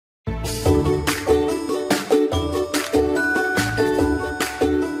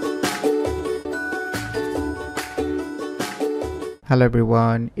Hello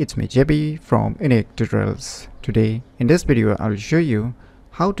everyone, it's me JB from UniqueTutorials. Today in this video I'll show you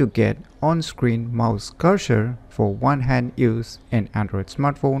how to get on-screen mouse cursor for one-hand use in Android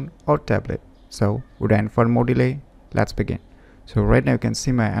smartphone or tablet. So without further more delay, let's begin. So right now you can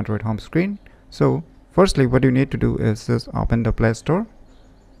see my Android home screen. So firstly what you need to do is just open the Play Store,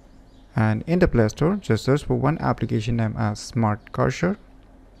 and in the Play Store just search for one application named as Smart Cursor.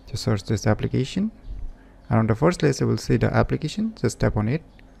 Just search this application. And on the first list you will see the application. Just tap on it.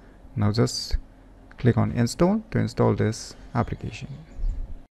 Now just click on install to install this application.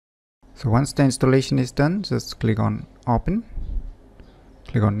 So once the installation is done, just click on open,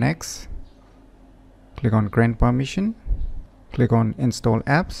 click on next, click on grant permission, click on install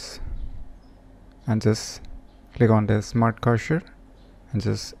apps, and just click on the smart cursor and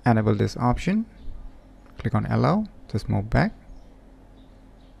just enable this option. Click on allow, just move back,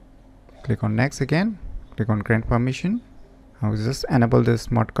 click on next again, click on grant permission. Now just enable the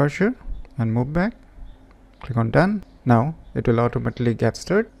smart cursor and move back, click on done. Now it will automatically get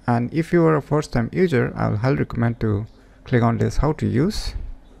started, and if you are a first time user, I will highly recommend to click on this how to use.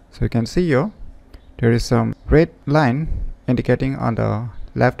 So you can see here there is some red line indicating on the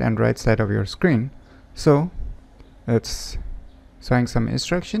left and right side of your screen. So it's showing some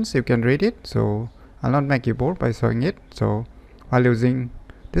instructions, you can read it. So I'll not make you bored by showing it. So while using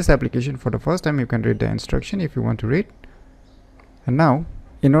this application for the first time, you can read the instruction if you want to read. And now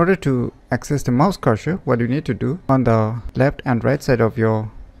in order to access the mouse cursor, what you need to do on the left and right side of your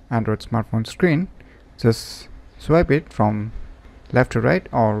Android smartphone screen, just swipe it from left to right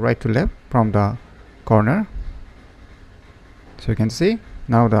or right to left from the corner. So you can see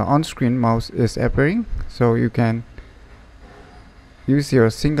now the on-screen mouse is appearing. So you can use your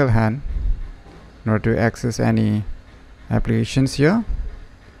single hand in order to access any applications here.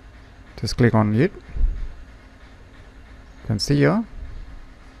 Just click on it. You can see here.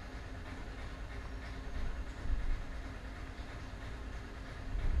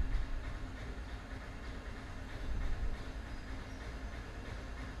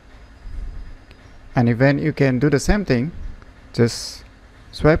 And even you can do the same thing, just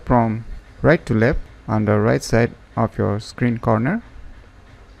swipe from right to left on the right side of your screen corner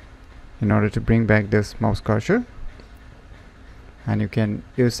in order to bring back this mouse cursor, and you can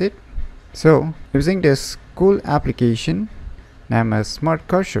use it. So using this cool application named as Smart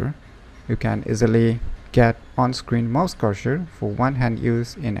Cursor, you can easily get on-screen mouse cursor for one-hand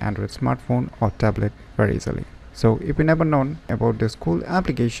use in Android smartphone or tablet very easily. So if you never known about this cool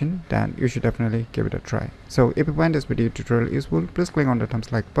application, then you should definitely give it a try. So if you find this video tutorial useful, please click on the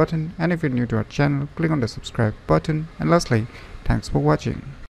thumbs like button, and if you're new to our channel, click on the subscribe button. And lastly, thanks for watching.